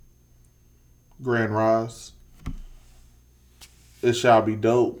Grand Rise. It shall be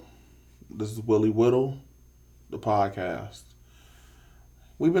dope. This is Willie Whittle, the podcast.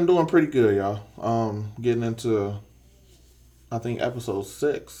 We've been doing pretty good, y'all. Getting into I think episode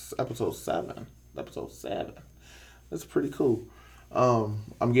six, episode seven. That's pretty cool.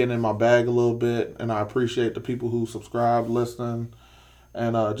 I'm getting in my bag a little bit, and I appreciate the people who subscribe, listening,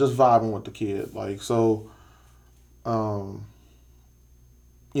 and just vibing with the kid. Um,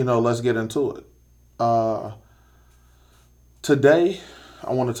 let's get into it. Uh, Today,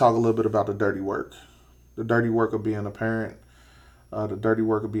 I want to talk a little bit about the dirty work. The dirty work of being a parent, the dirty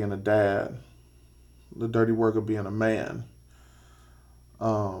work of being a dad, the dirty work of being a man.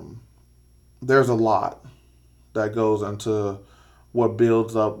 Um, there's a lot that goes into what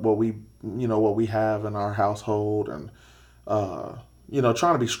builds up what we have in our household, and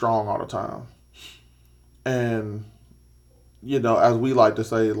trying to be strong all the time. And as we like to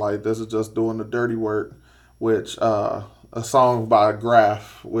say, like, this is just doing the dirty work, which a song by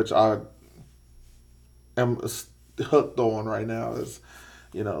Graph, which I am hooked on right now, is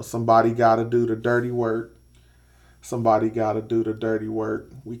somebody got to do the dirty work. Somebody got to do the dirty work.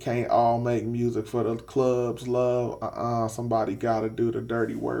 We can't all make music for the clubs, love. Somebody got to do the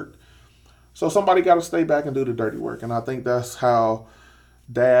dirty work. So somebody got to stay back and do the dirty work. And I think that's how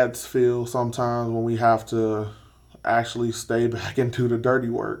dads feel sometimes when we have to actually stay back and do the dirty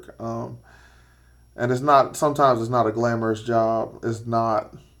work. And sometimes it's not a glamorous job. It's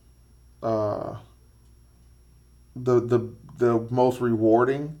not uh, the most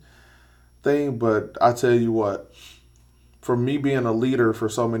rewarding thing. But I tell you what, for me being a leader for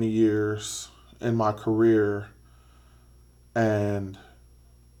so many years in my career, and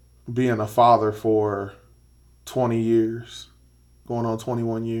being a father for 20 years, going on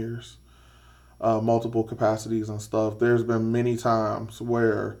 21 years, multiple capacities and stuff, there's been many times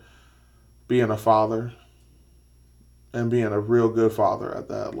where being a father and being a real good father at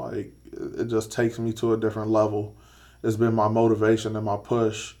that, like, it just takes me to a different level. It's been my motivation and my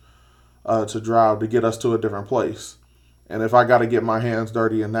push to drive to get us to a different place. And if I got to get my hands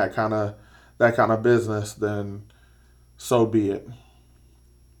dirty in that kind of business, then so be it.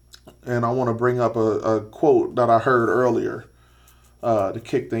 And I want to bring up a quote that I heard earlier to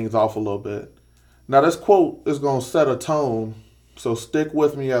kick things off a little bit. Now, this quote is going to set a tone, so stick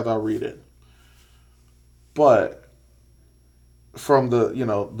with me as I read it. But from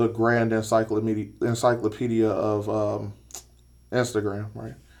the grand encyclopedia of Instagram,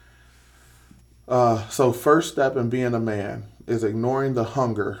 right? So first step in being a man is ignoring the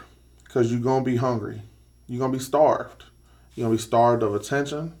hunger, because you're gonna be hungry. You're gonna be starved. You're gonna be starved of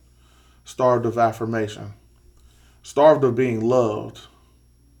attention, starved of affirmation, starved of being loved,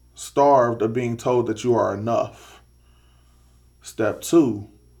 starved of being told that you are enough. Step two,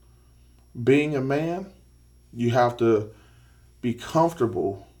 being a man, you have to be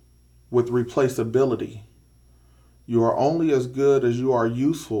comfortable with replaceability. You are only as good as you are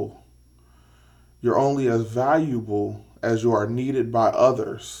useful. You're only as valuable as you are needed by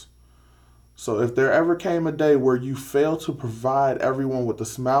others. So if there ever came a day where you fail to provide everyone with a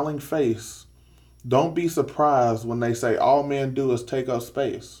smiling face, don't be surprised when they say all men do is take up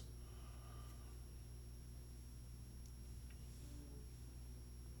space.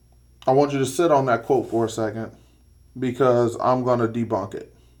 I want you to sit on that quote for a second, because I'm going to debunk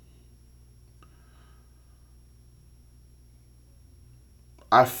it.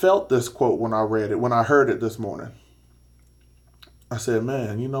 I felt this quote when I read it, when I heard it this morning. I said,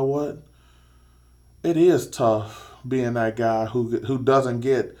 man, you know what? It is tough being that guy who doesn't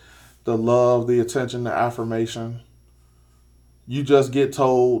get the love, the attention, the affirmation. You just get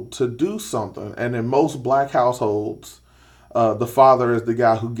told to do something. And in most black households, the father is the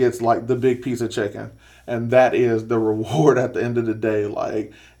guy who gets, like, the big piece of chicken. And that is the reward at the end of the day.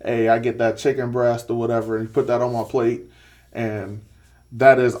 Like, hey, I get that chicken breast or whatever, and you put that on my plate. And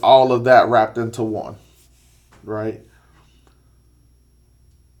that is all of that wrapped into one, right?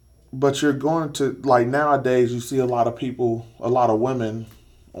 But you're going to, like, nowadays, you see a lot of people, a lot of women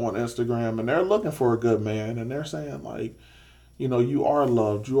on Instagram, and they're looking for a good man, and they're saying, like, you are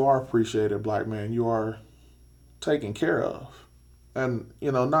loved, you are appreciated, black man, you are taken care of. And,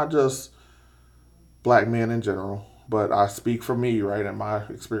 not just black men in general, but I speak for me, right, in my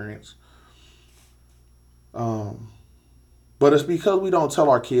experience. Um, but it's because we don't tell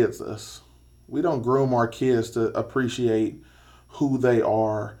our kids this. We don't groom our kids to appreciate who they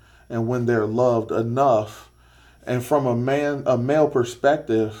are and when they're loved enough. And from a male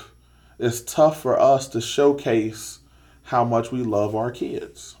perspective, it's tough for us to showcase how much we love our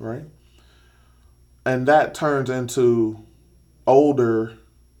kids, right? And that turns into older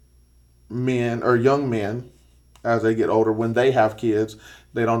men or young men as they get older, when they have kids,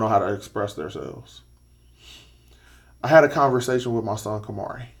 they don't know how to express themselves. I had a conversation with my son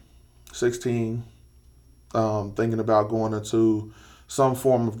Kamari, 16, thinking about going into some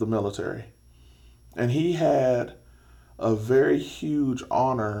form of the military. And he had a very huge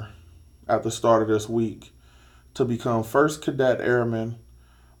honor at the start of this week to become first cadet airman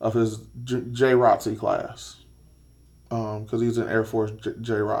of his JROTC class, because he's in Air Force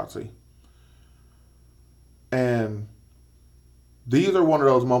JROTC. And these are one of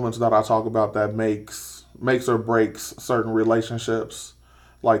those moments that I talk about that makes or breaks certain relationships,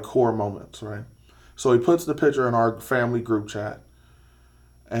 like core moments, right? So he puts the picture in our family group chat,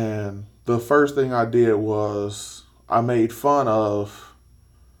 and the first thing I did was I made fun of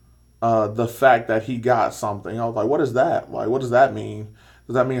the fact that he got something. I was like, "What is that? Like, what does that mean?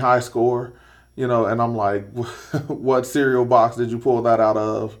 Does that mean high score?" And I'm like, "What cereal box did you pull that out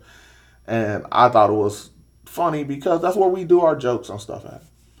of?" And I thought it was funny because that's where we do our jokes and stuff at.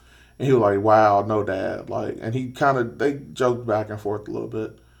 And he was like, "Wow, no, Dad." Like, and they joked back and forth a little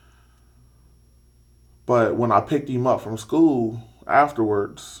bit. But when I picked him up from school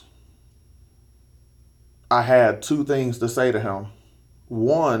afterwards, I had two things to say to him.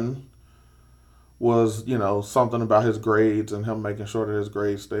 One was, something about his grades and him making sure that his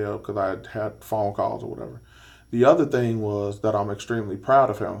grades stay up because I had phone calls or whatever. The other thing was that I'm extremely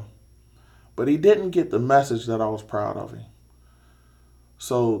proud of him. But he didn't get the message that I was proud of him.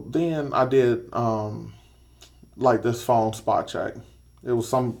 So then I did like this phone spot check. It was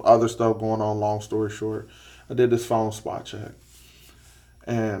some other stuff going on, long story short. I did this phone spot check.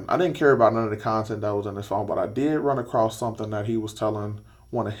 And I didn't care about none of the content that was in his phone, but I did run across something that he was telling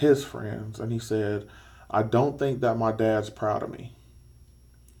one of his friends. And he said, "I don't think that my dad's proud of me."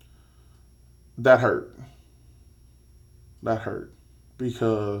 That hurt. That hurt.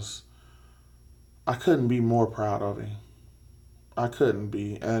 Because I couldn't be more proud of him. I couldn't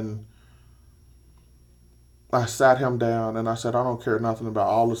be. And I sat him down and I said, "I don't care nothing about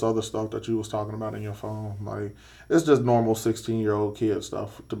all this other stuff that you was talking about in your phone. Like, it's just normal 16-year-old kid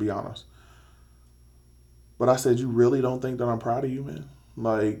stuff, to be honest." But I said, "You really don't think that I'm proud of you, man?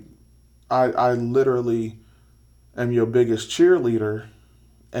 Like, I literally am your biggest cheerleader,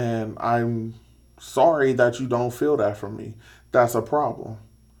 and I'm sorry that you don't feel that from me. That's a problem.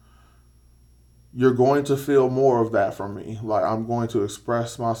 You're going to feel more of that from me. Like, I'm going to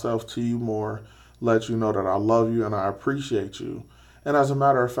express myself to you more, let you know that I love you and I appreciate you. And as a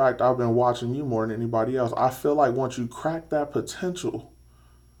matter of fact, I've been watching you more than anybody else. I feel like once you crack that potential,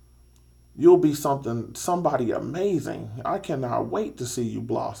 you'll be somebody amazing. I cannot wait to see you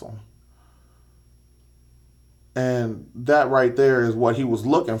blossom." And that right there is what he was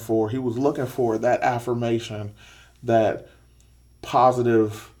looking for. He was looking for that affirmation, that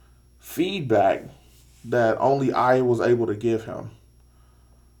positive feedback that only I was able to give him.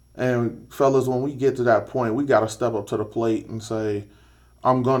 And fellas, when we get to that point, we got to step up to the plate and say,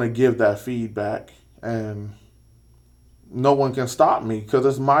 "I'm going to give that feedback, and no one can stop me because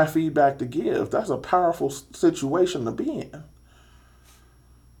it's my feedback to give." That's a powerful situation to be in.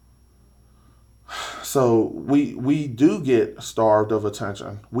 So we do get starved of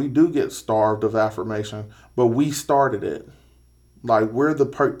attention. We do get starved of affirmation, but we started it. Like, we're the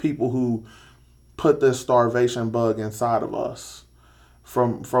people who put this starvation bug inside of us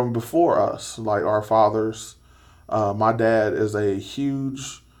from before us, like our fathers. My dad is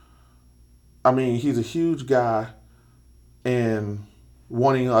he's a huge guy in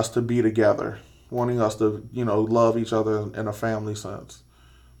wanting us to be together, wanting us to, love each other in a family sense.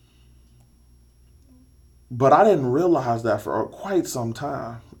 But I didn't realize that for quite some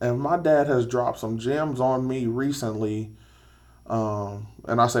time. And my dad has dropped some gems on me recently.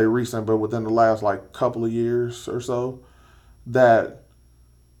 And I say recent, but within the last couple of years or so, that,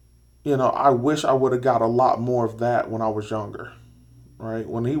 I wish I would have got a lot more of that when I was younger, right?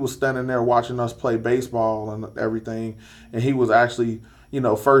 When he was standing there watching us play baseball and everything, and he was actually,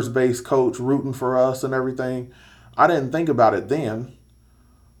 first base coach rooting for us and everything. I didn't think about it then.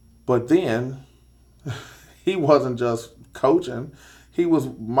 But then he wasn't just coaching; he was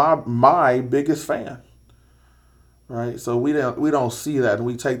my biggest fan, right? So we don't see that, and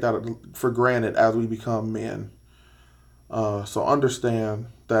we take that for granted as we become men. So understand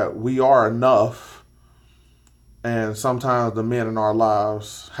that we are enough, and sometimes the men in our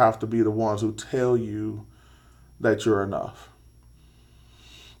lives have to be the ones who tell you that you're enough.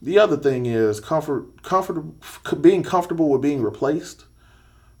 The other thing is being comfortable with being replaced.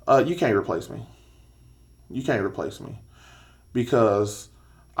 You can't replace me. You can't replace me, because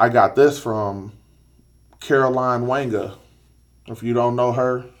I got this from Caroline Wanga. If you don't know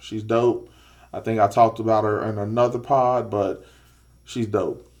her, she's dope. I think I talked about her in another pod, but she's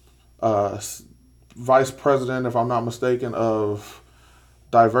dope. Vice president, if I'm not mistaken, of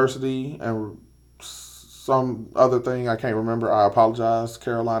diversity and some other thing I can't remember. I apologize,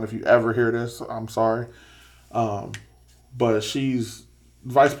 Caroline, if you ever hear this. I'm sorry. Um, but she's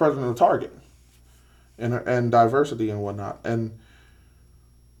vice president of Target and diversity and whatnot. And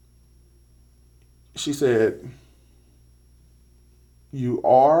she said, "You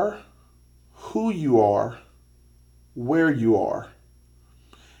are who you are, where you are.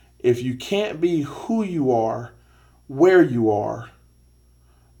 If you can't be who you are, where you are,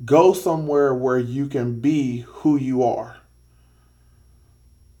 go somewhere where you can be who you are."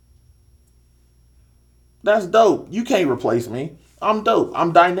 That's dope. You can't replace me. I'm dope.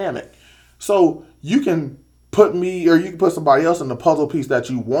 I'm dynamic. So you can put me or you can put somebody else in the puzzle piece that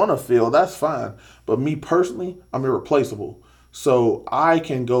you want to fill. That's fine. But me personally, I'm irreplaceable. So I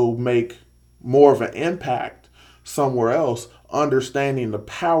can go make more of an impact somewhere else, understanding the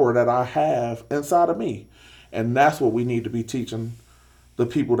power that I have inside of me. And that's what we need to be teaching the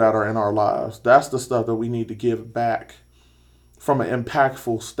people that are in our lives. That's the stuff that we need to give back from an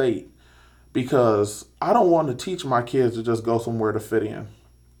impactful state, because I don't want to teach my kids to just go somewhere to fit in.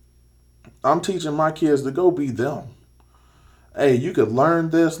 I'm teaching my kids to go be them. Hey, you could learn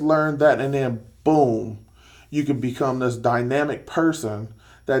this, learn that, and then boom, you can become this dynamic person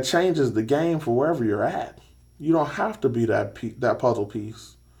that changes the game for wherever you're at. You don't have to be that puzzle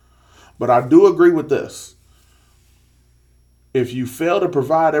piece. But I do agree with this. If you fail to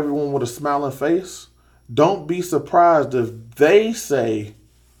provide everyone with a smiling face, don't be surprised if they say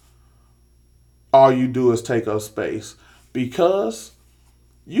all you do is take up space, because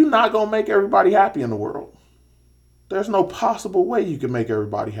you're not going to make everybody happy in the world. There's no possible way you can make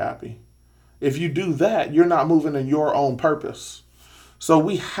everybody happy. If you do that, you're not moving in your own purpose. So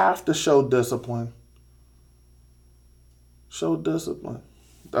we have to show discipline. Show discipline.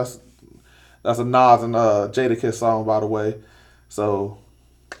 That's a Nas and Jadakiss song, by the way. So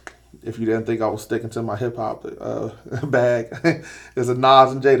if you didn't think I was sticking to my hip hop bag, it's a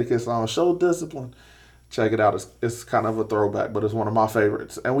Nas and Jadakiss song. Show discipline. Check it out. It's kind of a throwback, but it's one of my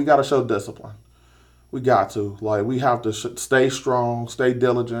favorites. And we got to show discipline. We got to. Like, we have to stay strong, stay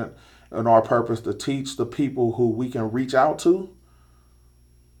diligent in our purpose to teach the people who we can reach out to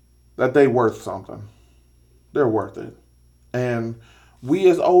that they worth something. They're worth it. And we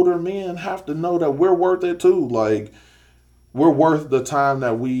as older men have to know that we're worth it too. Like, we're worth the time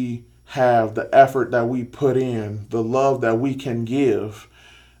that we have, the effort that we put in, the love that we can give.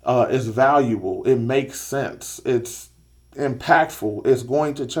 Is valuable. It makes sense. It's impactful. It's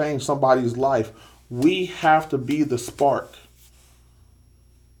going to change somebody's life. We have to be the spark.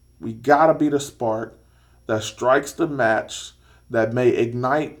 We got to be the spark that strikes the match that may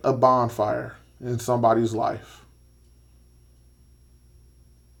ignite a bonfire in somebody's life.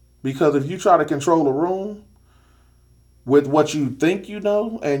 Because if you try to control a room with what you think you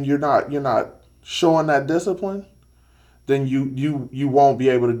know, and you're not showing that discipline, then you won't be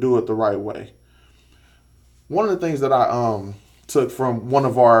able to do it the right way. One of the things that I took from one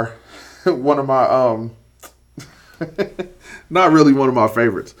of my not really one of my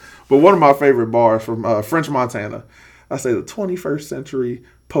favorites, but one of my favorite bars from French Montana. I say the 21st century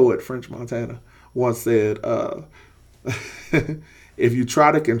poet French Montana once said, "If you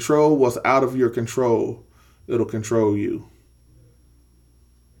try to control what's out of your control, it'll control you."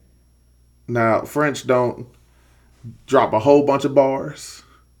 Now, French don't drop a whole bunch of bars,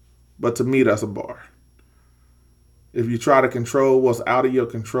 but to me, that's a bar. If you try to control what's out of your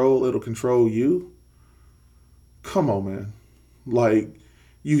control, it'll control you. Come on, man. Like,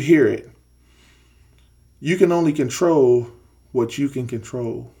 you hear it. You can only control what you can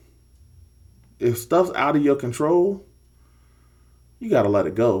control. If stuff's out of your control, you got to let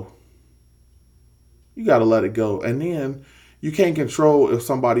it go. You got to let it go. And then you can't control if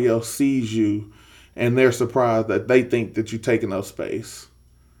somebody else sees you and they're surprised that they think that you're taking up space.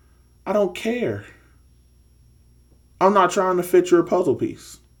 I don't care. I'm not trying to fit your puzzle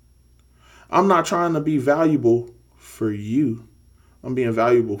piece. I'm not trying to be valuable for you. I'm being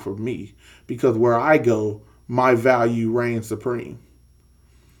valuable for me, because where I go, my value reigns supreme.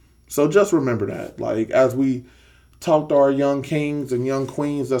 So just remember that. Like, as we talk to our young kings and young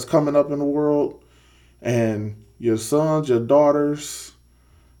queens that's coming up in the world, and your sons, your daughters,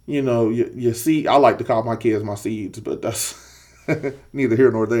 you see, I like to call my kids my seeds, but that's neither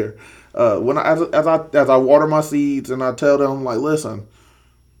here nor there. As I water my seeds and I tell them, like, listen,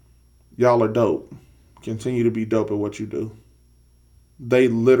 y'all are dope. Continue to be dope at what you do. They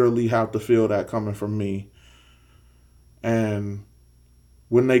literally have to feel that coming from me. And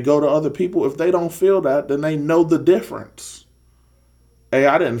when they go to other people, if they don't feel that, then they know the difference. Hey,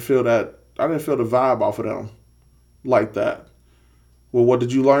 I didn't feel that. I didn't feel the vibe off of them like that. Well, what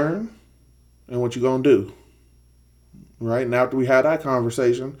did you learn? And what you gonna do? Right? And after we had that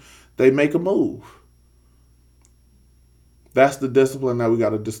conversation, they make a move. That's the discipline that we got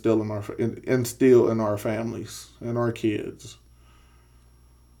to instill in our families and our kids.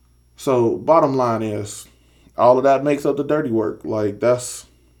 So, bottom line is, all of that makes up the dirty work. Like, that's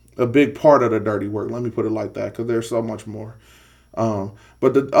a big part of the dirty work. Let me put it like that, because there's so much more.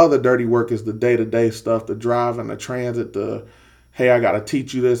 But the other dirty work is the day-to-day stuff, the driving, the transit, the, hey, I got to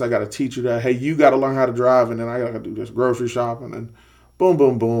teach you this, I got to teach you that. Hey, you got to learn how to drive, and then I got to do this grocery shopping, and boom,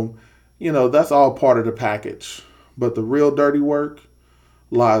 boom, boom. That's all part of the package. But the real dirty work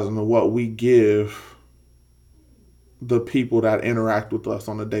lies in what we give the people that interact with us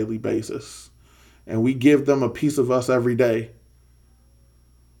on a daily basis. And we give them a piece of us every day.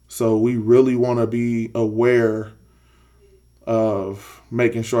 So we really want to be aware of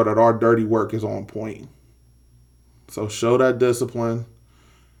making sure that our dirty work is on point. So show that discipline.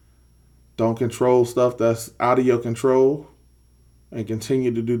 Don't control stuff that's out of your control, and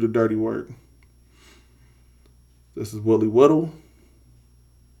continue to do the dirty work. This is Willie Whittle.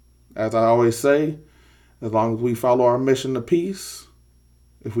 As I always say, as long as we follow our mission to peace,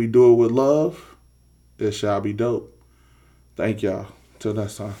 if we do it with love, it shall be dope. Thank y'all. Till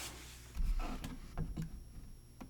next time.